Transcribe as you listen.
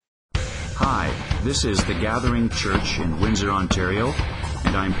Hi, this is The Gathering Church in Windsor, Ontario,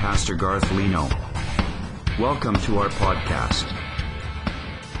 and I'm Pastor Garth Leno. Welcome to our podcast.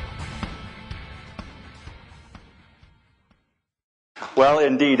 Well,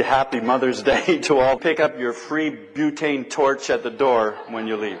 indeed, happy Mother's Day to all. Pick up your free butane torch at the door when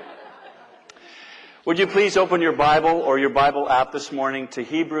you leave. Would you please open your Bible or your Bible app this morning to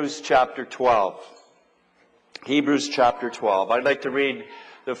Hebrews chapter 12. Hebrews chapter 12. I'd like to read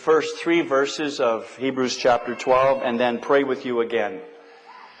the first 3 verses of Hebrews chapter 12 and then pray with you again.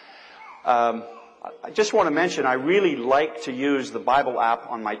 I just want to mention, I really like to use the Bible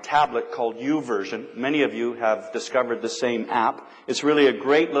app on my tablet called YouVersion. Many of you have discovered the same app. It's really a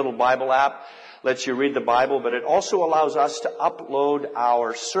great little Bible app. Lets you read the Bible, but it also allows us to upload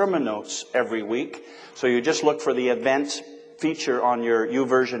our sermon notes every week. So you just look for the events feature on your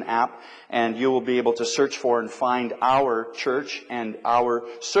YouVersion app, and you will be able to search for and find our church and our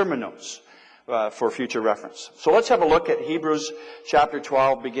sermon notes for future reference. So let's have a look at Hebrews chapter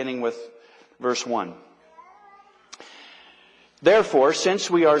 12, beginning with verse 1. Therefore, since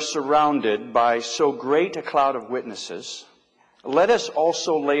we are surrounded by so great a cloud of witnesses, let us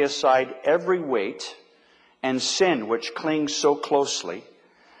also lay aside every weight and sin which clings so closely,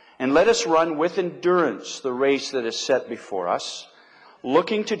 and let us run with endurance the race that is set before us,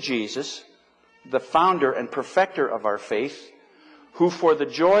 looking to Jesus, the founder and perfecter of our faith, who for the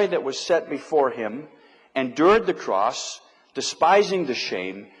joy that was set before him endured the cross, despising the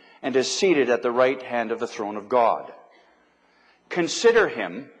shame, and is seated at the right hand of the throne of God. Consider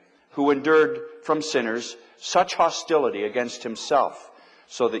him who endured from sinners such hostility against himself,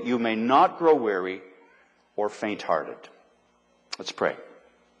 so that you may not grow weary or faint-hearted. Let's pray.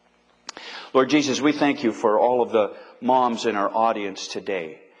 Lord Jesus, we thank you for all of the moms in our audience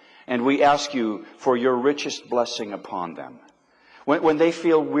today. And we ask you for your richest blessing upon them. When they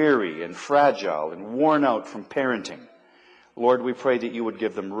feel weary and fragile and worn out from parenting, Lord, we pray that you would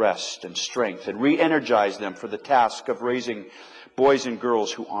give them rest and strength and re-energize them for the task of raising boys and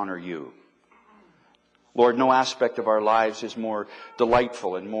girls who honor you. Lord, no aspect of our lives is more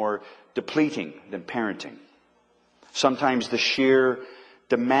delightful and more depleting than parenting. Sometimes the sheer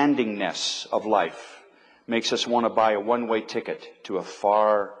demandingness of life makes us want to buy a one-way ticket to a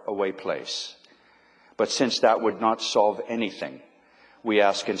far-away place. But since that would not solve anything, we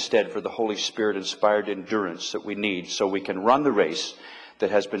ask instead for the Holy Spirit-inspired endurance that we need so we can run the race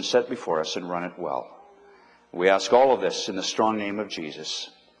that has been set before us and run it well. We ask all of this in the strong name of Jesus.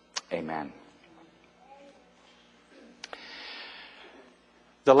 Amen.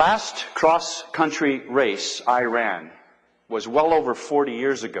 The last cross-country race I ran was well over 40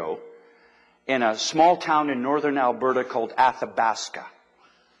 years ago in a small town in northern Alberta called Athabasca.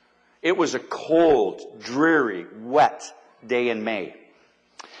 It was a cold, dreary, wet day in May.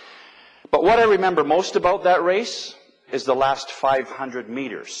 But what I remember most about that race is the last 500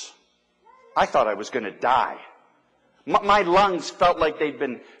 meters. I thought I was going to die. My lungs felt like they'd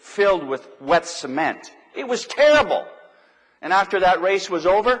been filled with wet cement. It was terrible. And after that race was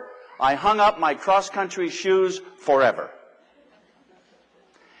over, I hung up my cross-country shoes forever.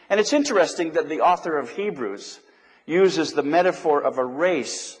 And it's interesting that the author of Hebrews uses the metaphor of a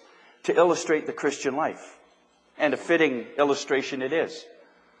race to illustrate the Christian life. And a fitting illustration it is.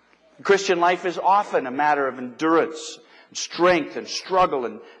 The Christian life is often a matter of endurance, strength, and struggle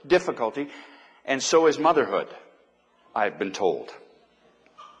and difficulty. And so is motherhood, I've been told.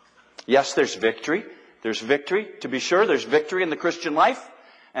 Yes, there's victory. There's victory, to be sure. There's victory in the Christian life.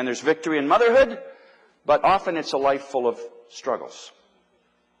 And there's victory in motherhood. But often it's a life full of struggles.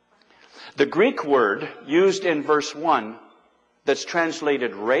 The Greek word used in verse 1 that's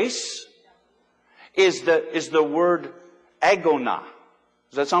translated race is the word agona.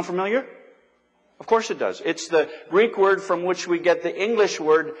 Does that sound familiar? Of course it does. It's the Greek word from which we get the English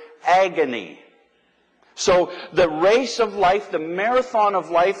word agony. So the race of life, the marathon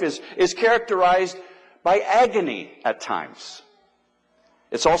of life is characterized by agony at times.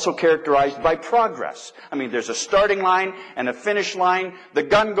 It's also characterized by progress. I mean, there's a starting line and a finish line. The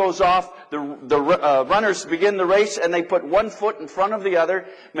gun goes off. The runners begin the race, and they put one foot in front of the other,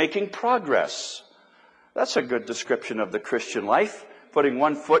 making progress. That's a good description of the Christian life, putting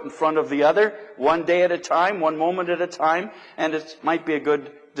one foot in front of the other, one day at a time, one moment at a time, and it might be a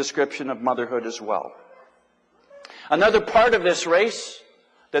good description of motherhood as well. Another part of this race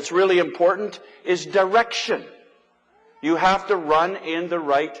that's really important is direction. You have to run in the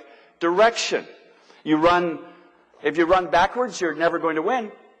right direction. If you run backwards, you're never going to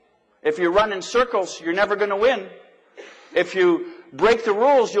win. If you run in circles, you're never going to win. If you break the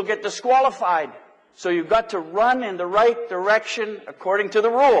rules, you'll get disqualified. So you've got to run in the right direction according to the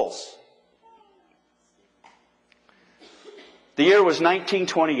rules. The year was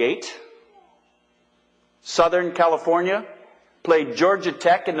 1928. Southern California played Georgia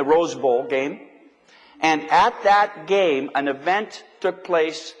Tech in the Rose Bowl game. And at that game, an event took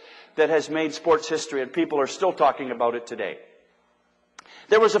place that has made sports history, and people are still talking about it today.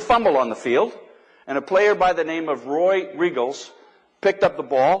 There was a fumble on the field, and a player by the name of Roy Riegels picked up the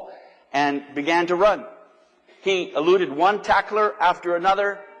ball and began to run. He eluded one tackler after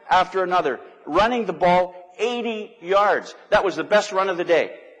another, running the ball 80 yards. That was the best run of the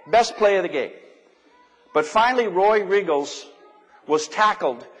day, best play of the game. But finally, Roy Riegels was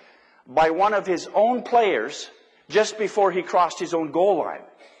tackled by one of his own players just before he crossed his own goal line.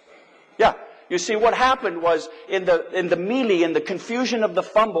 Yeah, you see, what happened was in the melee, in the confusion of the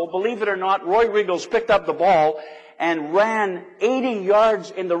fumble, believe it or not, Roy Riegels picked up the ball and ran 80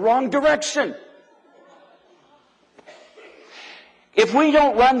 yards in the wrong direction. If we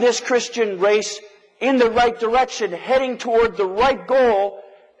don't run this Christian race in the right direction, heading toward the right goal,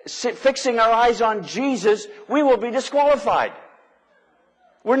 fixing our eyes on Jesus, we will be disqualified.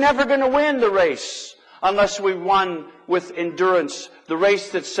 We're never going to win the race unless we run with endurance, the race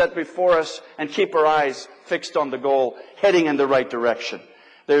that's set before us, and keep our eyes fixed on the goal, heading in the right direction.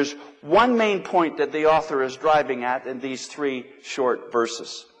 There's one main point that the author is driving at in these 3 short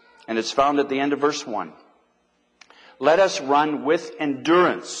verses, and it's found at the end of verse 1. Let us run with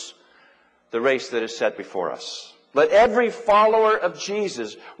endurance the race that is set before us. Let every follower of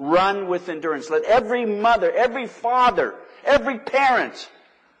Jesus run with endurance. Let every mother, every father, every parent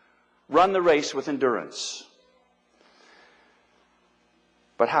run the race with endurance.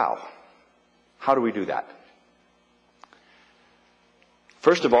 But how? How do we do that?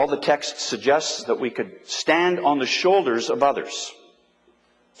 First of all, the text suggests that we could stand on the shoulders of others.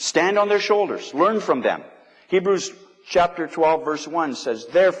 Stand on their shoulders. Learn from them. Hebrews chapter 12, verse 1 says,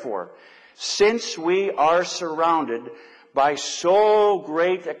 Therefore, since we are surrounded by so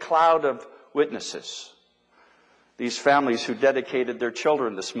great a cloud of witnesses. These families who dedicated their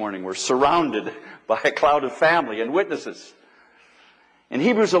children this morning were surrounded by a cloud of family and witnesses. In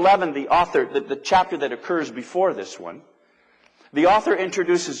Hebrews 11, the author, the chapter that occurs before this one, the author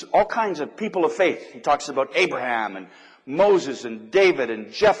introduces all kinds of people of faith. He talks about Abraham and Moses and David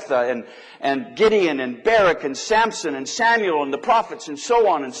and Jephthah and Gideon and Barak and Samson and Samuel and the prophets and so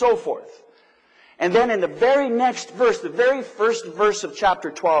on and so forth. And then in the very next verse, the very first verse of chapter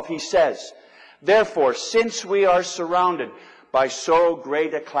 12, he says, Therefore, since we are surrounded by so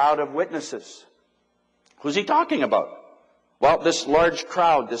great a cloud of witnesses. Who's he talking about? Well, this large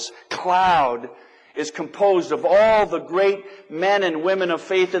crowd, this cloud, is composed of all the great men and women of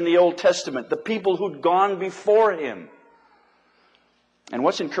faith in the Old Testament, the people who'd gone before him. And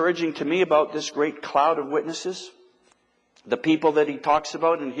what's encouraging to me about this great cloud of witnesses, the people that he talks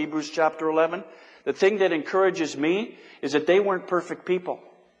about in Hebrews chapter 11, the thing that encourages me is that they weren't perfect people.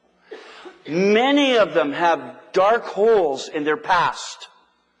 Many of them have dark holes in their past.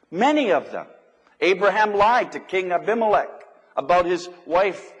 Many of them. Abraham lied to King Abimelech about his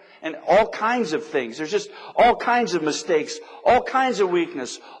wife and all kinds of things. There's just all kinds of mistakes, all kinds of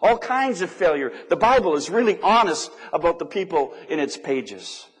weakness, all kinds of failure. The Bible is really honest about the people in its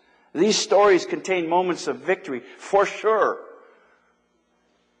pages. These stories contain moments of victory, for sure.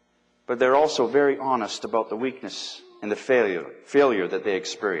 But they're also very honest about the weakness and the failure that they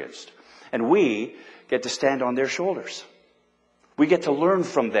experienced. And we get to stand on their shoulders. We get to learn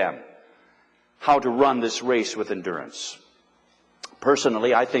from them how to run this race with endurance.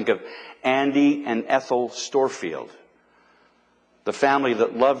 Personally, I think of Andy and Ethel Storefield, the family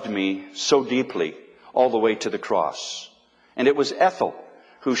that loved me so deeply all the way to the cross. And it was Ethel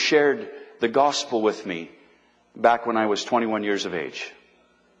who shared the gospel with me back when I was 21 years of age.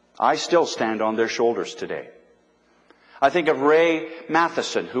 I still stand on their shoulders today. I think of Ray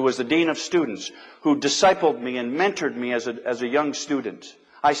Matheson, who was the dean of students, who discipled me and mentored me as a young student.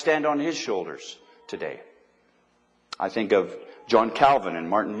 I stand on his shoulders today. I think of John Calvin and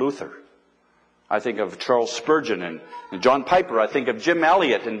Martin Luther. I think of Charles Spurgeon and John Piper. I think of Jim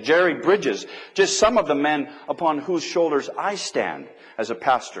Elliot and Jerry Bridges. Just some of the men upon whose shoulders I stand as a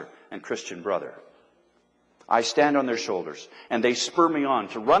pastor and Christian brother. I stand on their shoulders, and they spur me on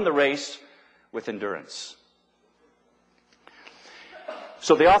to run the race with endurance.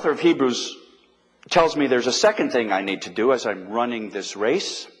 So the author of Hebrews tells me there's a second thing I need to do as I'm running this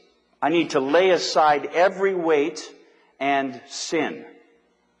race. I need to lay aside every weight and sin.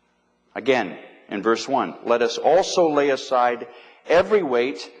 Again, in verse 1, let us also lay aside every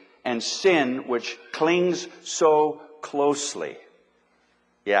weight and sin which clings so closely.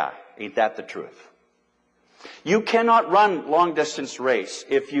 Yeah, ain't that the truth? You cannot run long-distance race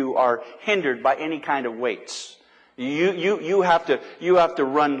if you are hindered by any kind of weights. You have to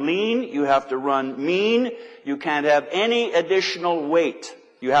run lean. You have to run mean. You can't have any additional weight.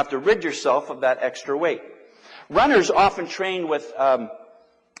 You have to rid yourself of that extra weight. Runners often train with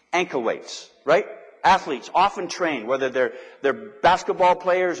ankle weights, right? Athletes often train, whether they're basketball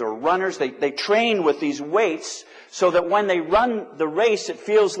players or runners, they train with these weights so that when they run the race, it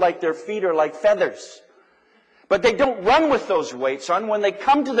feels like their feet are like feathers. But they don't run with those weights on. When they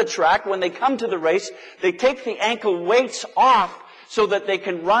come to the track, when they come to the race, they take the ankle weights off so that they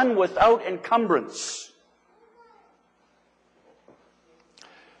can run without encumbrance.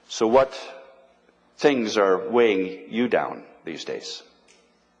 So what things are weighing you down these days?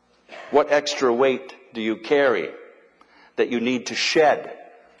 What extra weight do you carry that you need to shed,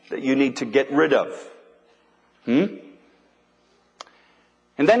 that you need to get rid of? And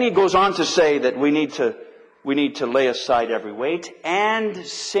then he goes on to say that we need to lay aside every weight and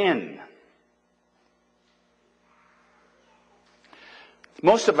sin.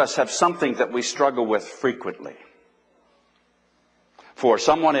 Most of us have something that we struggle with frequently. For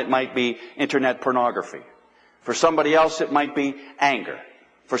someone, it might be internet pornography. For somebody else, it might be anger.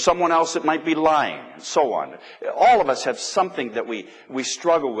 For someone else, it might be lying, and so on. All of us have something that we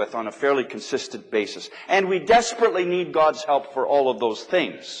struggle with on a fairly consistent basis. And we desperately need God's help for all of those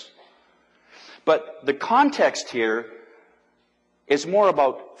things. But the context here is more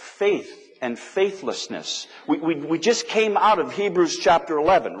about faith and faithlessness. We just came out of Hebrews chapter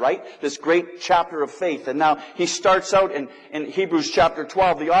 11, right? This great chapter of faith. And now he starts out in Hebrews chapter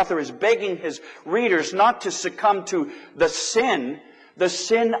 12. The author is begging his readers not to succumb to the sin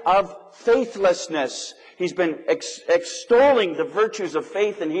of faithlessness. He's been extolling the virtues of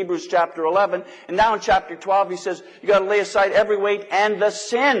faith in Hebrews chapter 11. And now in chapter 12 he says, you got to lay aside every weight and the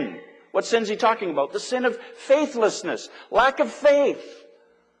sin. What sin is he talking about? The sin of faithlessness, lack of faith.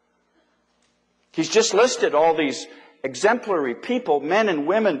 He's just listed all these exemplary people, men and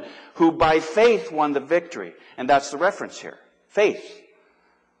women, who by faith won the victory. And that's the reference here. Faith.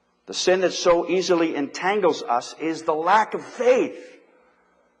 The sin that so easily entangles us is the lack of faith.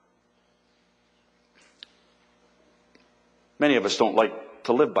 Many of us don't like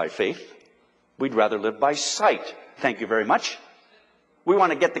to live by faith. We'd rather live by sight. Thank you very much. We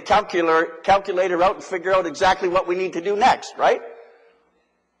want to get the calculator out and figure out exactly what we need to do next, right?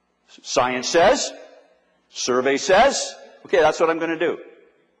 Science says, survey says, okay, that's what I'm going to do.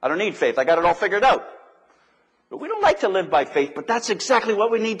 I don't need faith. I got it all figured out. But we don't like to live by faith, but that's exactly what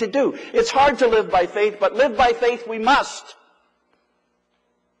we need to do. It's hard to live by faith, but live by faith we must.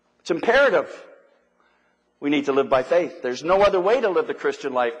 It's imperative. We need to live by faith. There's no other way to live the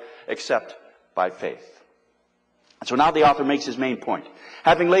Christian life except by faith. So now the author makes his main point.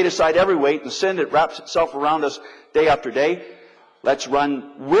 Having laid aside every weight and sin that wraps itself around us day after day, let's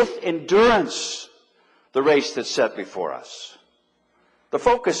run with endurance the race that's set before us. The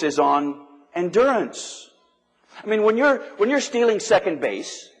focus is on endurance. I mean, when you're stealing second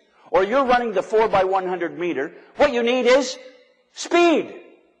base, or you're running the 4x100 meter, what you need is speed.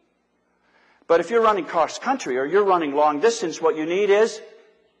 But if you're running cross country, or you're running long distance, what you need is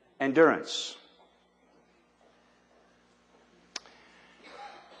endurance.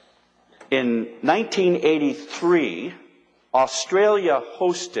 In 1983, Australia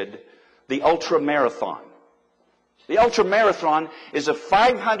hosted the ultramarathon. The ultramarathon is a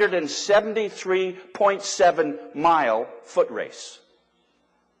 573.7 mile foot race.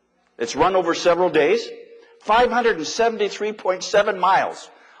 It's run over several days. 573.7 miles,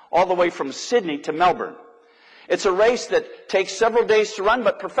 all the way from Sydney to Melbourne. It's a race that takes several days to run,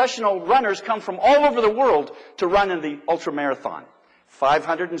 but professional runners come from all over the world to run in the ultramarathon.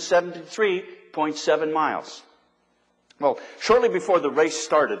 573.7 miles. Well, shortly before the race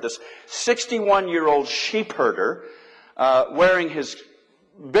started, this 61-year-old sheep herder, wearing his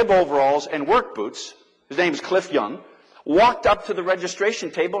bib overalls and work boots, his name's Cliff Young, walked up to the registration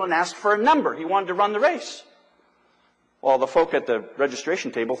table and asked for a number. He wanted to run the race. Well, the folk at the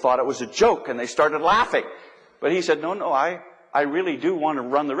registration table thought it was a joke, and they started laughing. But he said, no, I really do want to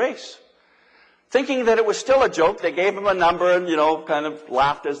run the race. Thinking that it was still a joke, they gave him a number and, kind of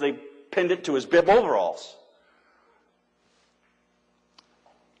laughed as they pinned it to his bib overalls.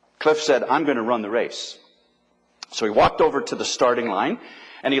 Cliff said, I'm going to run the race. So he walked over to the starting line,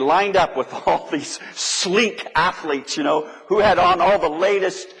 and he lined up with all these sleek athletes, who had on all the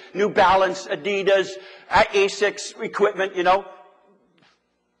latest New Balance, Adidas, Asics equipment,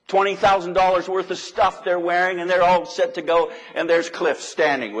 $20,000 worth of stuff they're wearing, and they're all set to go. And there's Cliff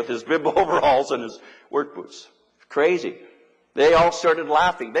standing with his bib overalls and his work boots. Crazy. They all started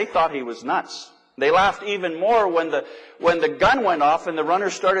laughing. They thought he was nuts. They laughed even more when the gun went off and the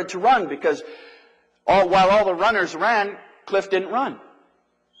runners started to run, because While all the runners ran, Cliff didn't run.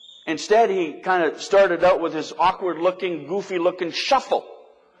 Instead, he kind of started out with his awkward-looking, goofy-looking shuffle.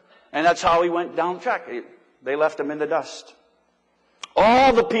 And that's how he went down the track. They left him in the dust.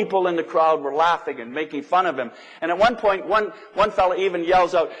 All the people in the crowd were laughing and making fun of him. And at one point, one fella even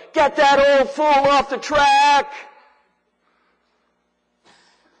yells out, "Get that old fool off the track!"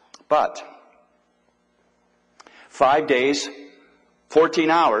 But 5 days, 14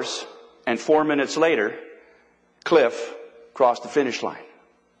 hours, and 4 minutes later, Cliff crossed the finish line.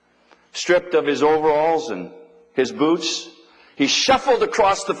 Stripped of his overalls and his boots, he shuffled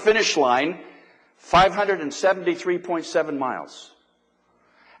across the finish line 573.7 miles.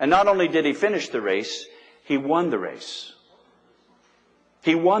 And not only did he finish the race, he won the race.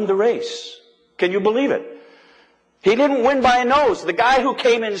 He won the race. Can you believe it? He didn't win by a nose. The guy who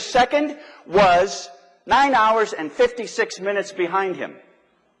came in second was 9 hours and 56 minutes behind him.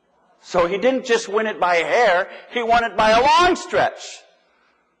 So he didn't just win it by a hair, he won it by a long stretch.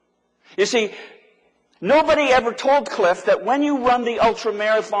 You see, nobody ever told Cliff that when you run the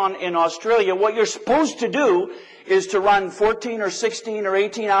ultramarathon in Australia, what you're supposed to do is to run 14 or 16 or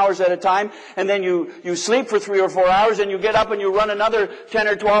 18 hours at a time, and then you sleep for 3 or 4 hours, and you get up and you run another 10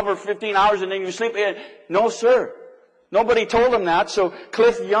 or 12 or 15 hours, and then you sleep. No, sir. Nobody told him that, so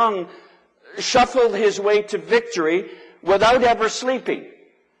Cliff Young shuffled his way to victory without ever sleeping.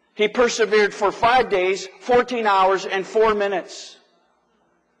 He persevered for 5 days, 14 hours, and 4 minutes.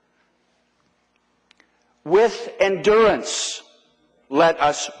 With endurance, let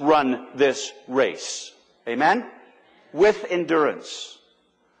us run this race. Amen? With endurance.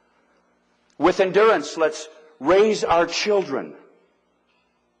 With endurance, let's raise our children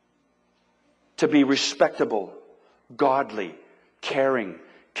to be respectable, godly, caring,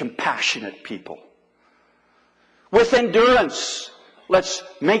 compassionate people. With endurance, let's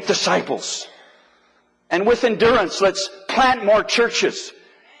make disciples. And with endurance, let's plant more churches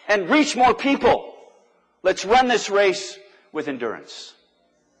and reach more people. Let's run this race with endurance.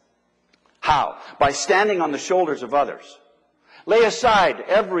 How? By standing on the shoulders of others. Lay aside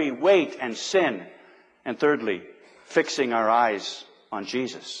every weight and sin. And thirdly, fixing our eyes on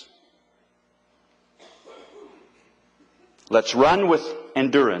Jesus. Let's run with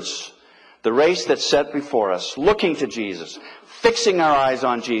endurance the race that's set before us, looking to Jesus, fixing our eyes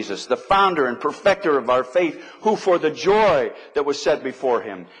on Jesus, the founder and perfecter of our faith, who for the joy that was set before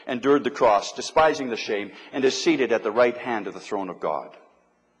him endured the cross, despising the shame, and is seated at the right hand of the throne of God.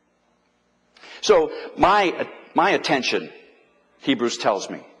 So my attention, Hebrews tells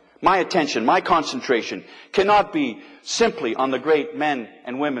me, my attention, my concentration cannot be simply on the great men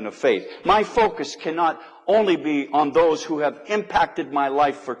and women of faith. My focus cannot only be on those who have impacted my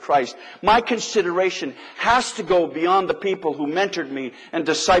life for Christ. My consideration has to go beyond the people who mentored me and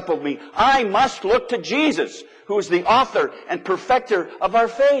discipled me. I must look to Jesus, who is the author and perfecter of our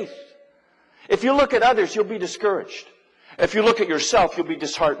faith. If you look at others, you'll be discouraged. If you look at yourself, you'll be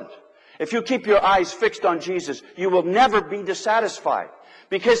disheartened. If you keep your eyes fixed on Jesus, you will never be dissatisfied.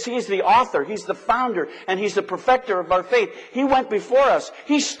 Because He's the author, He's the founder, and He's the perfecter of our faith. He went before us.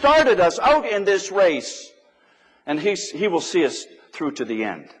 He started us out in this race. And He will see us through to the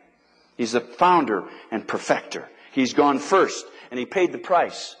end. He's the founder and perfecter. He's gone first, and He paid the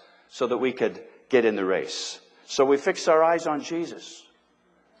price so that we could get in the race. So we fix our eyes on Jesus,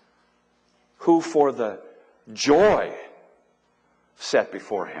 who for the joy set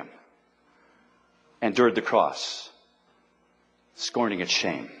before Him endured the cross, scorning its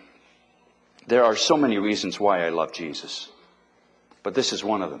shame. There are so many reasons why I love Jesus, but this is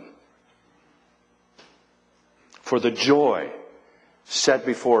one of them. For the joy set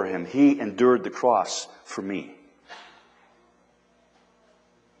before Him, He endured the cross for me.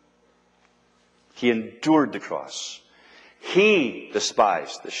 He endured the cross. He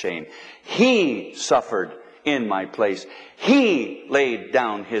despised the shame. He suffered in my place. He laid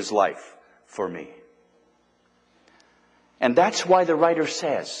down His life for me. And that's why the writer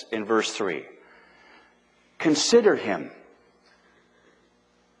says in verse 3, consider Him.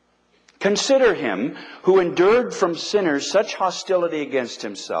 Consider Him who endured from sinners such hostility against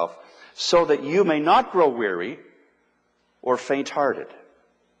Himself, so that you may not grow weary or faint-hearted.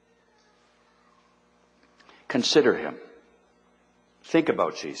 Consider Him. Think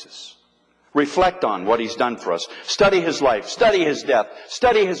about Jesus. Reflect on what He's done for us. Study His life. Study His death.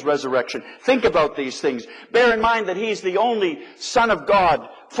 Study His resurrection. Think about these things. Bear in mind that He's the only Son of God,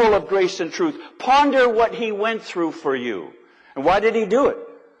 full of grace and truth. Ponder what He went through for you. And why did He do it?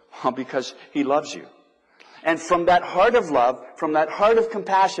 Well, because He loves you. And from that heart of love, from that heart of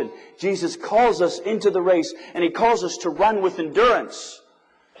compassion, Jesus calls us into the race, and He calls us to run with endurance.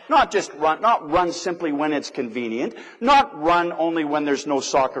 Not run simply when it's convenient. Not run only when there's no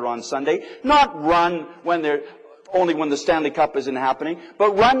soccer on Sunday. Not run only when the Stanley Cup isn't happening.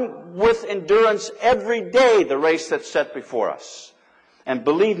 But run with endurance every day the race that's set before us. And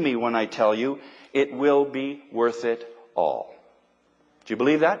believe me when I tell you, it will be worth it all. Do you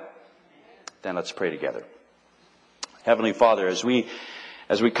believe that? Then let's pray together. Heavenly Father, as we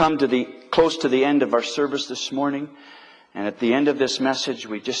come close to the end of our service this morning, and at the end of this message,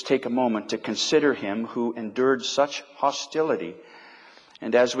 we just take a moment to consider Him who endured such hostility.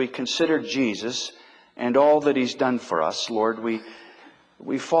 And as we consider Jesus and all that He's done for us, Lord,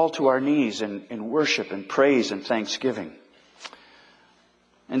 we fall to our knees in worship and praise and thanksgiving.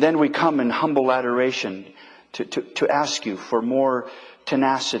 And then we come in humble adoration to ask You for more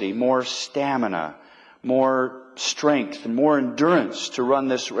tenacity, more stamina, more strength, and more endurance to run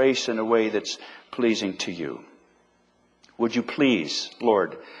this race in a way that's pleasing to You. Would You please,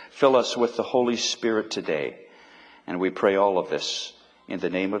 Lord, fill us with the Holy Spirit today. And we pray all of this in the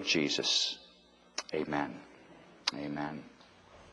name of Jesus. Amen. Amen.